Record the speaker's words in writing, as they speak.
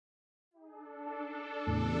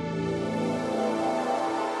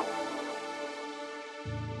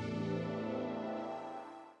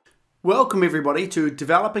Welcome everybody to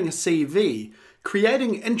Developing a CV,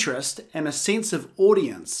 Creating Interest and a Sense of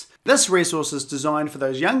Audience. This resource is designed for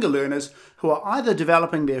those younger learners who are either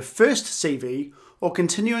developing their first CV or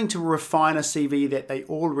continuing to refine a CV that they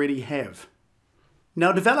already have.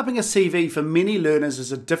 Now, developing a CV for many learners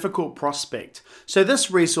is a difficult prospect, so this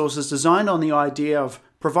resource is designed on the idea of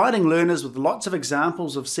providing learners with lots of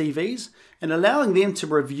examples of CVs and allowing them to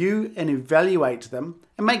review and evaluate them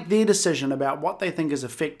and make their decision about what they think is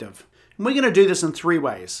effective. And we're going to do this in three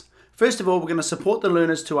ways. First of all, we're going to support the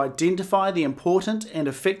learners to identify the important and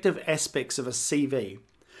effective aspects of a CV.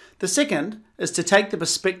 The second is to take the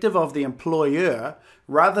perspective of the employer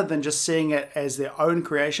rather than just seeing it as their own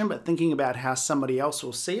creation, but thinking about how somebody else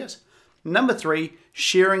will see it. Number three,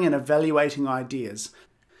 sharing and evaluating ideas.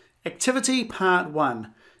 Activity part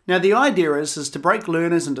one. Now the idea is to break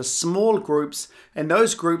learners into small groups, and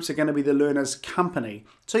those groups are going to be the learner's company.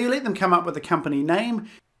 So you let them come up with a company name,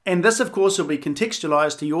 and this of course will be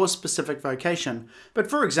contextualized to your specific vocation. But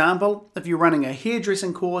for example, if you're running a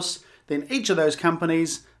hairdressing course, then each of those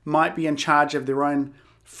companies might be in charge of their own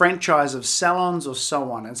franchise of salons or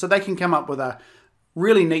so on. And so they can come up with a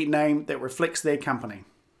really neat name that reflects their company.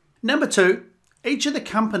 Number two, each of the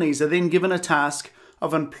companies are then given a task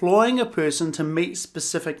of employing a person to meet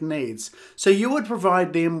specific needs. So you would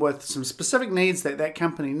provide them with some specific needs that that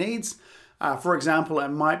company needs. For example, it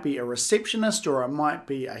might be a receptionist or it might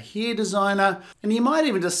be a hair designer. And you might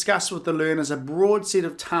even discuss with the learners a broad set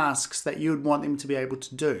of tasks that you would want them to be able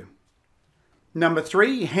to do. Number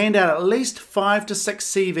three, hand out at least 5 to 6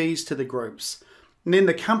 CVs to the groups. And then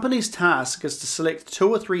the company's task is to select 2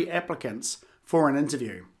 or 3 applicants for an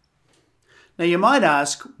interview. Now you might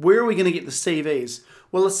ask, where are we going to get the CVs?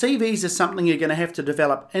 Well, the CVs is something you're going to have to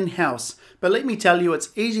develop in-house, but let me tell you,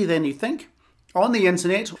 it's easier than you think. On the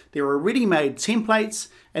internet, there are ready-made templates,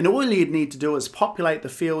 and all you'd need to do is populate the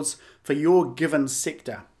fields for your given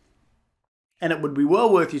sector. And it would be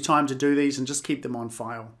well worth your time to do these and just keep them on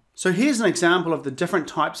file. So here's an example of the different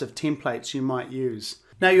types of templates you might use.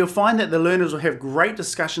 Now you'll find that the learners will have great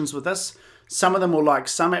discussions with this. Some of them will like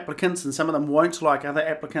some applicants and some of them won't like other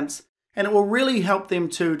applicants. And it will really help them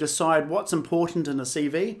to decide what's important in a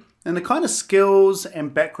CV and the kind of skills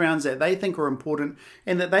and backgrounds that they think are important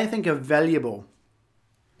and that they think are valuable.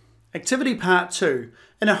 Activity part 2.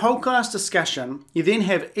 In a whole class discussion, you then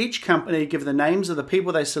have each company give the names of the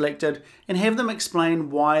people they selected and have them explain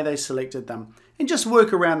why they selected them. And just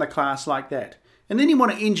work around the class like that. And then you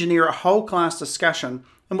want to engineer a whole class discussion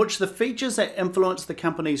in which the features that influence the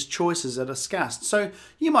company's choices are discussed. So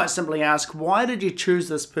you might simply ask, why did you choose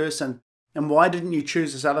this person and why didn't you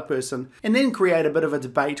choose this other person? And then create a bit of a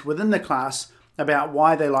debate within the class about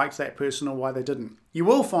why they liked that person or why they didn't. You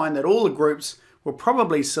will find that all the groups will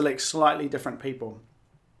probably select slightly different people.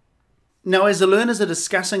 Now, as the learners are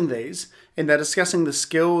discussing these, and they're discussing the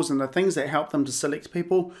skills and the things that help them to select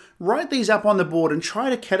people, write these up on the board and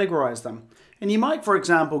try to categorize them. And you might, for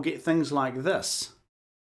example, get things like this.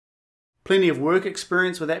 Plenty of work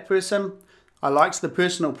experience with that person. I liked the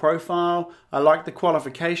personal profile. I liked the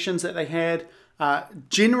qualifications that they had.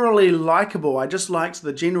 Generally likable. I just liked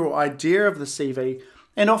the general idea of the CV.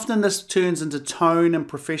 And often this turns into tone and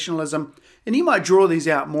professionalism. And you might draw these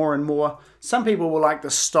out more and more. Some people will like the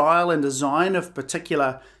style and design of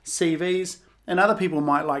particular CVs, and other people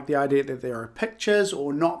might like the idea that there are pictures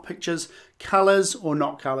or not pictures, colors or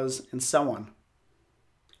not colors, and so on.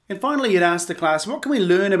 And finally, you'd ask the class, what can we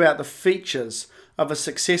learn about the features of a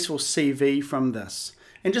successful CV from this?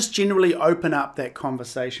 And just generally open up that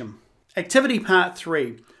conversation. Activity part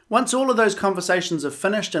 3. Once all of those conversations are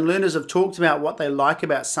finished and learners have talked about what they like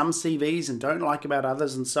about some CVs and don't like about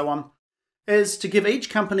others and so on, is to give each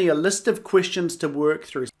company a list of questions to work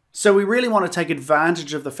through. So we really want to take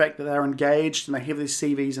advantage of the fact that they're engaged and they have these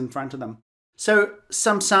CVs in front of them. So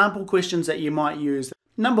some sample questions that you might use.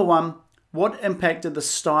 Number 1, what impact did the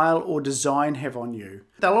style or design have on you?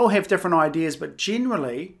 They'll all have different ideas, but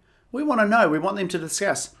generally we want to know, we want them to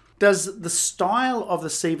discuss. Does the style of the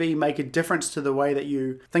CV make a difference to the way that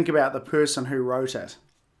you think about the person who wrote it?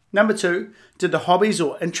 Number 2, did the hobbies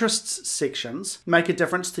or interests sections make a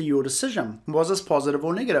difference to your decision? Was this positive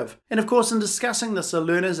or negative? And of course, in discussing this, the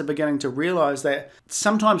learners are beginning to realize that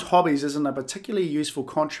sometimes hobbies isn't a particularly useful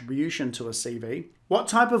contribution to a CV. What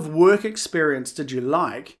type of work experience did you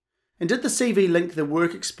like? And did the CV link the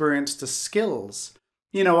work experience to skills?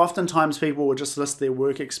 You know, oftentimes people will just list their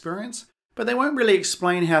work experience, but they won't really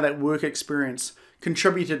explain how that work experience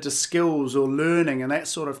contributed to skills or learning and that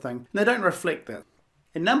sort of thing. And they don't reflect that.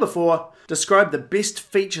 And number 4, describe the best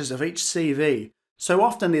features of each CV. So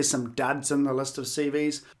often there's some duds in the list of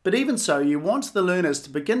CVs, but even so, you want the learners to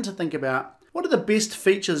begin to think about What are the best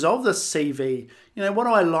features of this CV? What do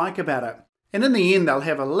I like about it? And in the end, they'll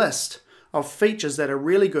have a list of features that are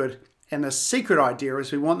really good. And the secret idea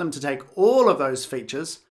is we want them to take all of those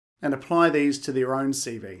features and apply these to their own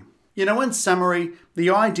CV. In summary, the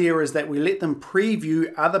idea is that we let them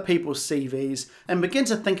preview other people's CVs and begin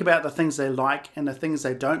to think about the things they like and the things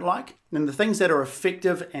they don't like, and the things that are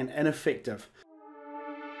effective and ineffective.